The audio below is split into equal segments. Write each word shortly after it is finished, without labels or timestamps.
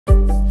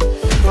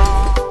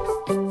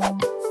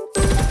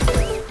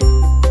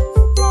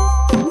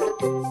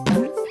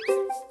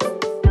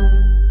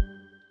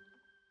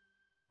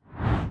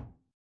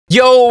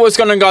Yo, what's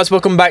going on, guys?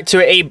 Welcome back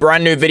to a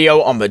brand new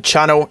video on the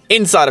channel.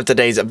 Inside of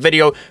today's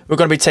video, we're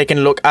going to be taking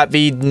a look at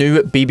the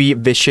new BIBI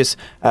Vicious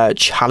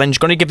challenge.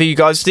 Going to give you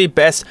guys the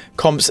best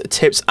comps,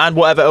 tips, and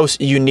whatever else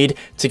you need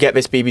to get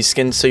this BIBI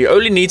skin. So you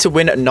only need to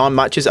win 9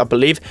 matches, I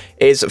believe,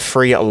 is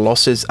 3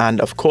 losses.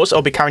 And of course,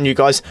 I'll be carrying you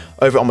guys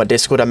over on my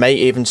Discord. I may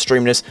even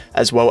stream this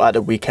as well at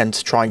the weekend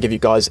to try and give you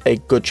guys a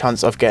good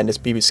chance of getting this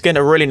BIBI skin.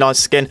 A really nice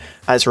skin,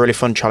 and it's a really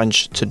fun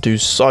challenge to do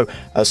so.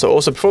 So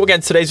also, before we get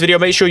into today's video,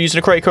 make sure you're using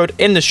the creator code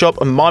in the shop,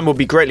 and mine will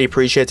be greatly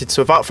appreciated.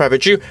 So without further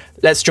ado,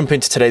 let's jump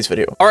into today's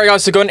video. Alright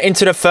guys, so going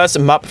into the first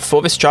map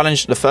for this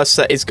challenge, the first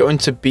set is going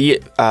to be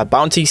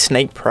Bounty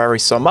Snake Prairie.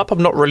 So a map I've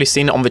not really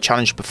seen on the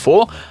challenge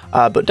before,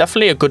 but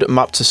definitely a good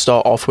map to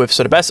start off with.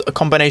 So the best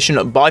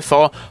combination by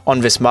far on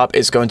this map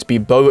is going to be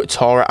Bo,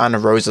 Tara,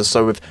 and Rosa.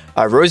 So with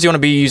Rosa, you want to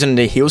be using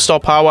the heal star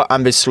power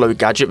and this slow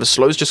gadget. The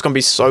slow is just going to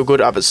be so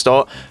good at the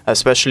start,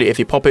 especially if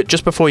you pop it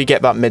just before you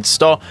get that mid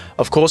star.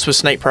 Of course, with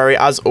Snake Prairie,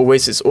 as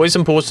always, it's always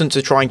important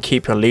to try and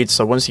keep your lead.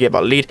 So once you get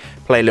that lead,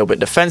 play a little bit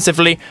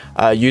defensively,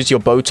 use your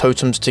bow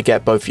totems to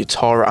get both your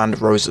Tara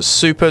and Rosa's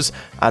supers.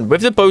 And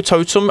with the bow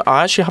totem,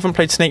 I actually haven't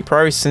played Snake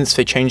Prairie since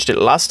they changed it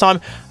last time.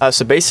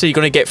 So basically, you're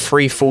going to get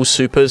 3 full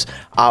supers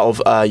out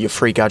of your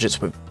 3 gadgets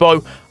with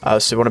bow.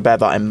 So you want to bear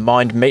that in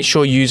mind. Make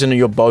sure you're using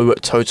your bow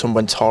totem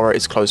when Tara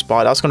is close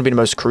by. That's going to be the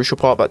most crucial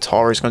part, that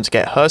Tara is going to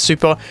get her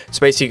super. So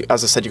basically,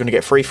 as I said, you're going to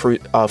get 3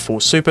 full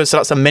supers. So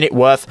that's a minute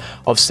worth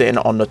of sitting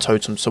on the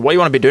totem. So what you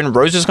want to be doing,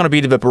 Rosa's going to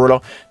be the brawler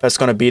that's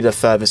going to be the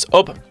furthest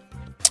up.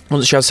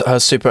 Once she has her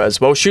super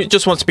as well, she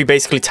just wants to be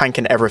basically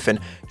tanking everything.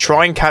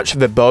 Try and catch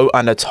the bow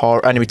and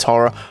the enemy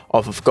Tara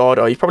off of guard.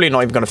 Or you're probably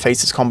not even going to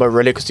face this combo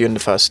really because you're in the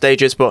first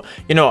stages, but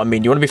you know what I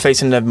mean. You want to be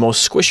facing the more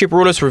squishy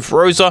brawlers with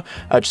Rosa.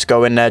 Just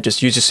go in there,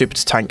 just use your super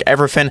to tank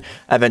everything.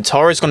 And then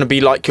Tara is going to be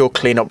like your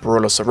cleanup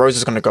brawler. So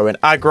Rosa's going to go in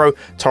aggro.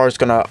 Tara's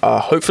going to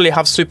hopefully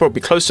have super, or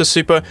be close to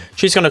super.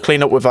 She's going to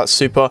clean up with that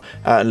super,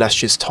 unless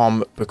she's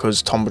Tom,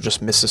 because Tom will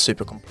just miss the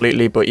super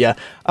completely. But yeah,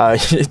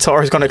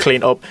 Tara's going to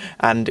clean up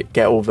and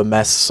get all the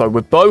mess. So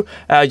with Bo,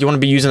 you want to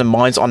be using the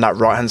mines on that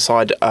right hand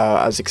side,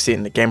 as you can see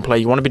in the gameplay.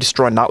 You want to be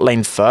destroying that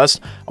lane first.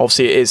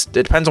 Obviously, it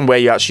depends on where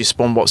you actually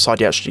spawn, what side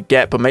you actually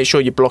get, but make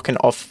sure you're blocking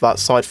off that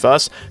side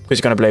first, because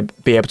you're going to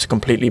be able to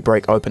completely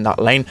break open that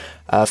lane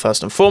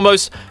first and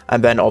foremost.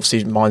 And then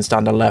obviously mines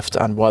down the left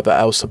and whatever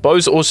else. So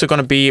Bo's also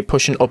going to be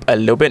pushing up a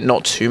little bit,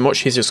 not too much.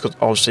 He's just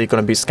obviously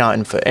going to be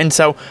scouting for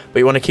intel, but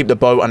you want to keep the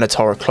Bo and the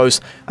Tara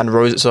close, and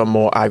Rose are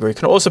more aggro. You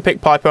can also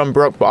pick Piper and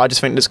Brock, but I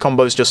just think this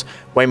combo is just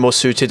way more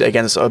suited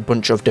against a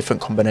bunch of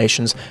different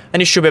combinations,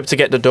 and you should be able to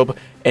get the dub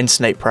in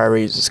Snake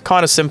Prairie. It's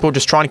kind of simple.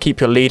 Just try and keep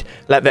your lead,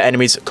 let the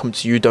enemies come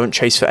to you, don't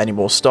chase for any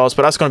more stars.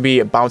 But that's going to be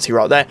a bounty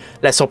right there.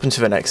 Let's hop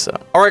into the next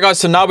set. All right guys,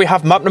 so now we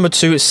have map number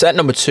 2, set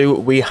number 2.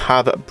 We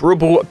have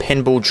Brawl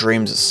Pinball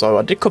Dreams. So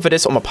I did cover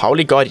this on my Power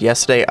League guide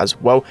yesterday as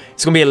well.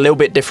 It's going to be a little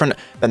bit different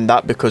than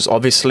that, because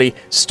obviously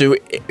Stu,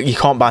 you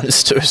can't ban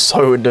Stu.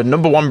 So the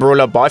number 1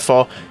 brawler by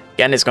far,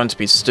 again, it's going to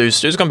be Stu.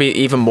 Stu's going to be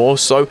even more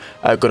so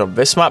good on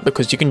this map,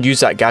 because you can use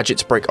that gadget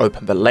to break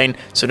open the lane.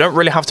 So don't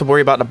really have to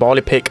worry about the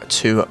barley pick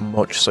too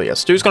much. So yeah,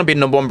 Stu's going to be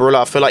number 1 brawler.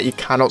 I feel like you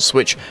cannot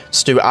switch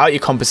Stu out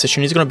your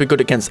composition. He's going to be good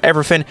against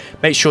everything.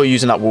 Make sure you're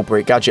using that wall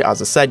break gadget,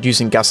 as I said,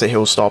 using Gas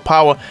Hill Star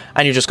power,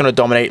 and you're just going to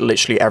dominate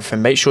literally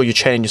everything. Make sure you're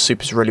chaining your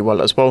supers really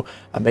well as well,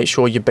 and make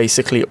sure you're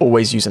basically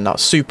always using that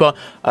super.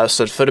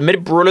 So for the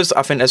mid brawlers,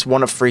 I think there's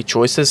one of 3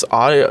 choices.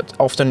 I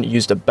often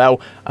use the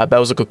Belle.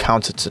 Belle's a good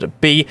counter to the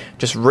B,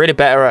 just really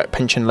better at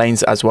pinching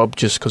lanes as well,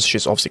 just because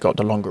she's obviously got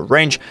the longer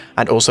range.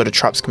 And also the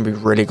traps can be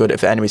really good.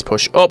 If the enemies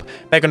push up,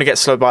 they're going to get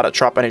slowed by that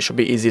trap, and it should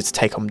be easier to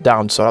take them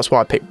down. So that's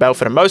why I picked Belle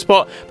for the most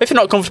part. But if you're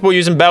not comfortable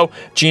using Belle,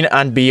 Jean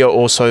and B are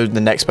also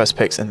the next best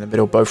picks in the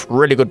middle. Both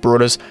really good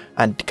brawlers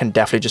and can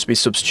definitely just be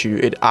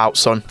substituted out.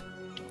 So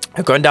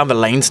going down the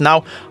lanes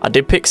now, I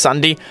did pick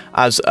Sandy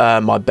as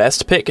my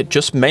best pick,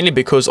 just mainly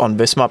because on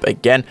this map,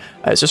 again,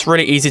 it's just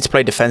really easy to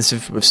play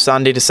defensive with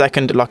Sandy. The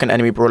second like an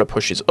enemy brawler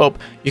pushes up,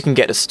 you can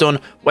get a stun,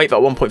 wait that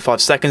 1.5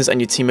 seconds, and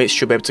your teammates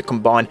should be able to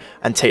combine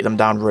and take them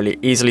down really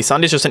easily.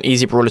 Sandy's just an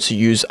easy brawler to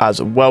use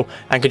as well,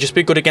 and could just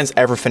be good against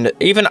everything,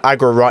 even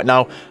aggro right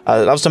now.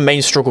 That was the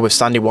main struggle with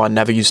Sandy, why I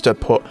never used to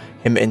put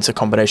him into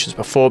combinations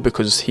before,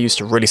 because he used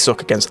to really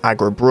suck against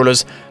aggro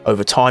brawlers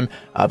over time.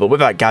 But with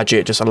that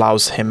gadget, it just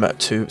allows him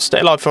to stay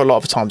alive for a lot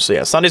of time. So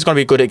yeah, Sandy's going to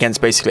be good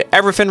against basically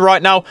everything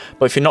right now.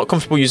 But if you're not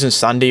comfortable using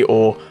Sandy,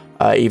 or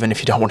even if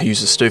you don't want to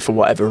use the Stu for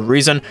whatever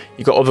reason,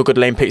 you got other good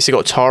lane picks. You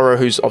got Tara,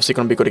 who's obviously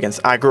going to be good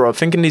against aggro. I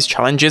think in these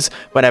challenges,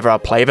 whenever I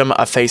play them,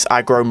 I face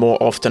aggro more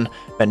often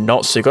than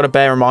not. So you got to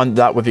bear in mind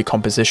that with your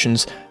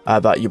compositions,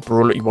 that your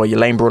brawler, well, your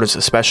lane brawlers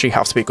especially,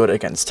 have to be good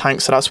against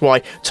tanks. So that's why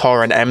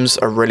Tara and Ems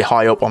are really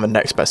high up on the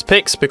next best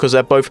picks, because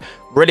they're both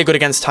really good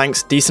against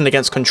tanks, decent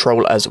against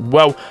control as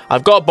well.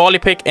 I've got a barley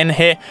pick in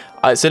here.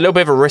 It's a little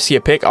bit of a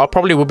riskier pick. I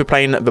probably will be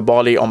playing the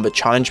barley on the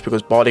challenge,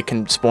 because barley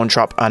can spawn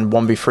trap and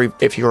 1v3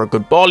 if you're a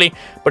good barley,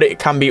 but it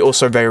can be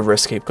also very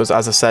risky, because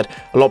as I said,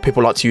 a lot of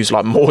people like to use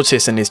like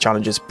Mortis in these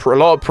challenges. A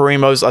lot of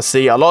Primos I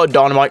see, a lot of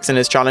Dynamites in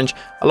this challenge.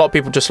 A lot of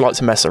people just like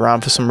to mess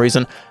around for some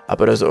reason,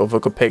 but those are other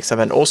good picks. And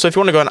then also, if you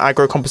want to go an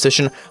aggro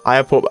composition, I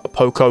have put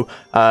Poco,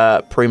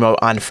 Primo,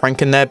 and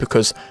Frank in there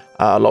because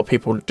a lot of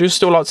people do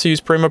still like to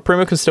use Primo.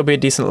 Primo can still be a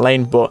decent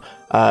lane, but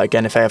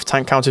again, if they have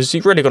tank counters,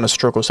 you're really going to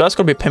struggle. So that's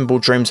going to be Pinball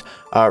Dreams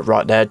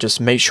right there.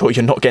 Just make sure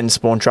you're not getting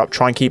spawn trapped.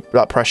 Try and keep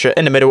that pressure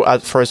in the middle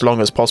for as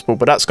long as possible.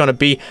 But that's going to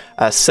be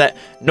set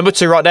number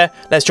 2 right there.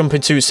 Let's jump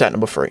into set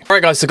number 3. All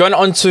right, guys. So going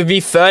on to the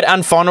third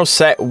and final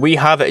set, we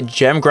have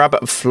Gem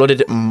Grab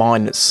Flooded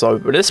Mine. So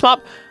with this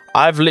map,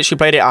 I've literally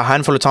played it a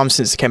handful of times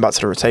since it came back to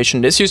the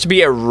rotation. This used to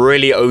be a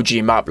really OG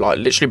map, like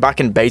literally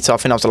back in beta. I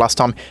think that was the last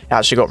time it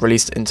actually got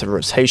released into the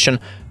rotation.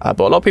 But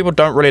a lot of people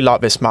don't really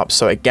like this map.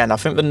 So again, I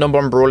think the number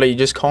 1 brawler you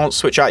just can't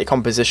switch out your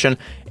composition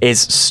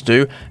is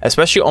Stu,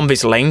 especially on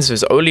these lanes.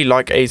 There's only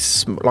like a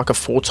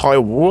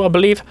 4-tile wall, I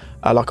believe.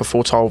 Like a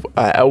 4-tile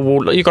L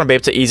wall. You're going to be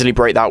able to easily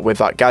break that with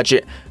that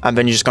gadget, and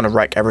then you're just going to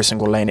wreck every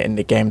single lane in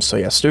the game. So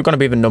yeah, Stu going to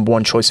be the number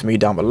 1 choice for me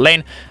down the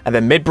lane. And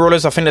then mid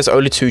brawlers, I think there's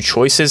only 2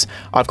 choices.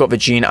 I've got the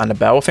Jean and the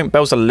Bell. I think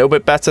Bell's a little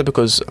bit better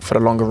because for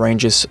the longer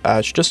ranges,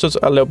 she just does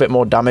a little bit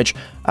more damage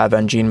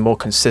than Jean, more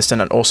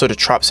consistent. And also the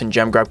traps in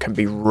Gem Grab can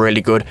be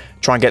really good.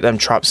 Try and get them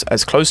traps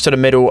as close to the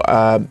middle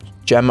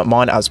gem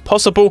mine as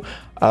possible.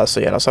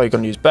 So yeah, that's how you're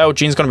going to use Bell.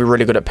 Jean's going to be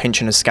really good at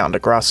pinching and scouting the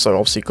grass, so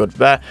obviously good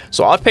there.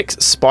 So I've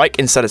picked Spike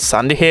instead of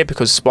Sandy here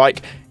because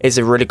Spike is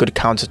a really good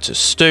counter to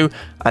Stu,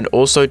 and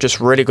also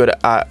just really good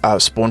at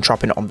spawn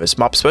trapping on this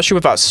map, especially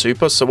with that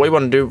super. So what you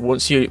want to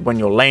do when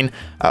you're lane,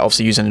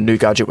 obviously using a new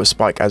gadget with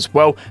Spike as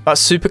well, that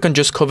super can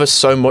just cover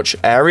so much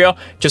area,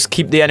 just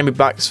keep the enemy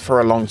back for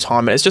a long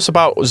time, and it's just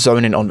about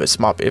zoning on this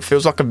map. It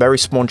feels like a very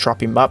spawn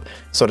trapping map,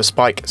 so the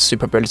Spike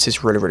super ability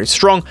is really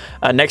strong.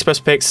 Next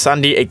best pick,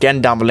 Sandy,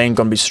 again down the lane,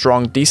 going to be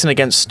strong, decent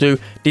against Stu,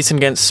 decent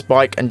against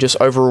Spike, and just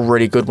overall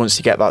really good once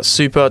you get that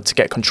super to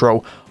get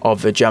control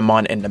of the gem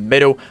mine in the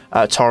middle.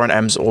 Torrent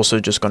M's also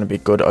just going to be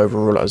good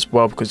overall as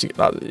well, because you're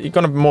going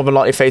to more than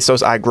likely face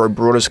those aggro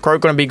brawlers. Crow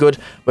going to be good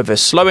with a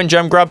slow and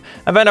gem grab,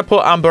 and then I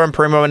put Amber and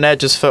Primo in there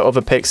just for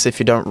other picks if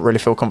you don't really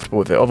feel comfortable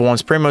with it. Other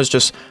ones, Primo's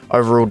just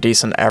overall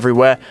decent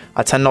everywhere.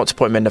 I tend not to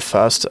put him in the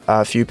first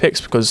few picks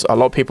because a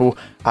lot of people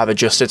have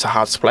adjusted to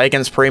how to play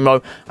against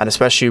Primo, and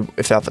especially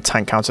if they have the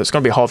tank counter, it's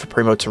going to be hard for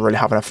Primo to really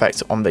have an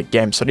effect on the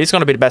game. So these are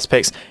going to be the best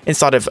picks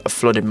inside of a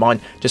Flooded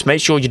Mine. Just make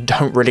sure you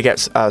don't really get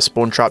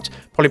spawn trapped.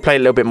 Probably play a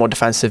little bit more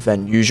defensive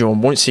than usual,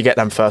 and once you get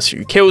them first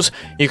few kills,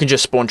 you can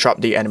just spawn trap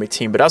the enemy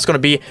team. But that's going to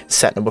be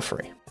set number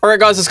 3. Alright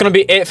guys, that's going to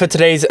be it for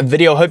today's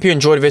video. Hope you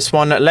enjoyed this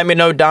one. Let me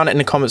know down in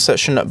the comment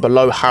section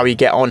below how you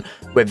get on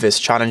with this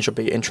challenge. I'll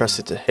be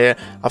interested to hear.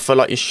 I feel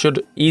like you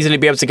should easily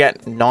be able to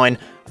get 9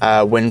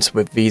 wins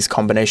with these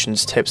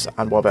combinations, tips,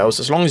 and whatever else.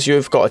 As long as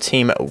you've got a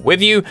team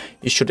with you,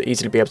 you should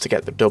easily be able to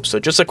get the dub. So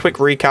just a quick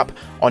recap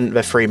on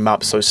the 3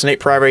 maps. So Snake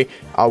Prairie,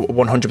 I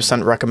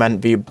 100%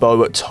 recommend the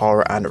Bo,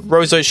 Tara, and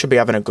Rosa. Should be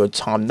having a good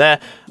time there.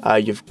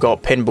 You've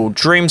got Pinball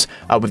Dreams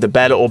with the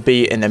Bella or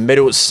B in the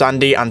middle.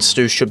 Sandy and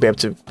Stu should be able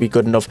to be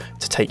good enough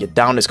to take you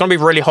down. It's going to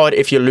be really hard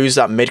if you lose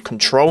that mid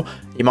control.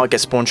 You might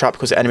get spawn trapped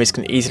because the enemies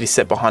can easily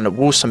sit behind the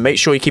wall. So make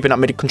sure you're keeping that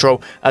mid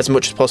control as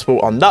much as possible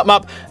on that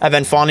map. And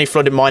then finally,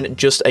 Flooded Mine,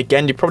 just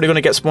again, you're probably going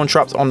to get spawn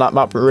trapped on that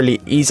map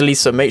really easily.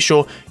 So make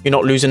sure you're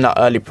not losing that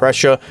early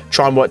pressure.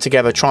 Try and work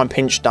together. Try and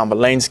pinch down the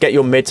lanes. Get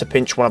your mid to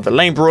pinch one of the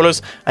lane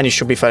brawlers, and you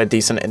should be fairly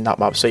decent in that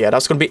map. So yeah,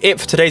 that's going to be it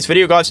for today's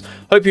video, guys.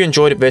 Hope you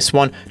enjoyed this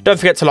one. Don't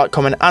forget to like,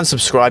 comment, and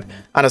subscribe,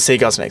 and I'll see you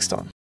guys next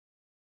time.